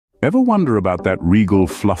Ever wonder about that regal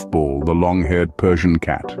fluffball, the long-haired Persian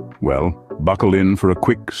cat? Well, buckle in for a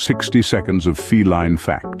quick 60 seconds of feline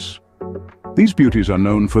facts. These beauties are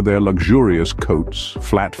known for their luxurious coats,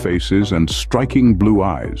 flat faces, and striking blue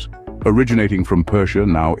eyes. Originating from Persia,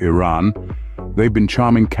 now Iran, they've been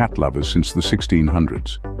charming cat lovers since the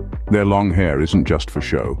 1600s. Their long hair isn't just for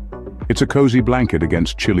show. It's a cozy blanket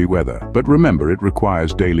against chilly weather, but remember, it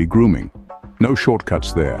requires daily grooming. No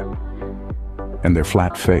shortcuts there. And their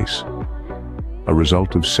flat face, a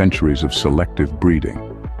result of centuries of selective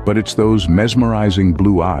breeding. But it's those mesmerizing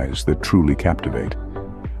blue eyes that truly captivate.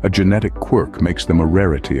 A genetic quirk makes them a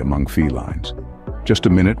rarity among felines. Just a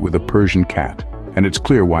minute with a Persian cat, and it's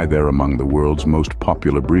clear why they're among the world's most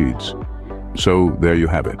popular breeds. So there you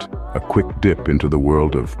have it, a quick dip into the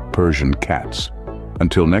world of Persian cats.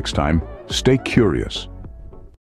 Until next time, stay curious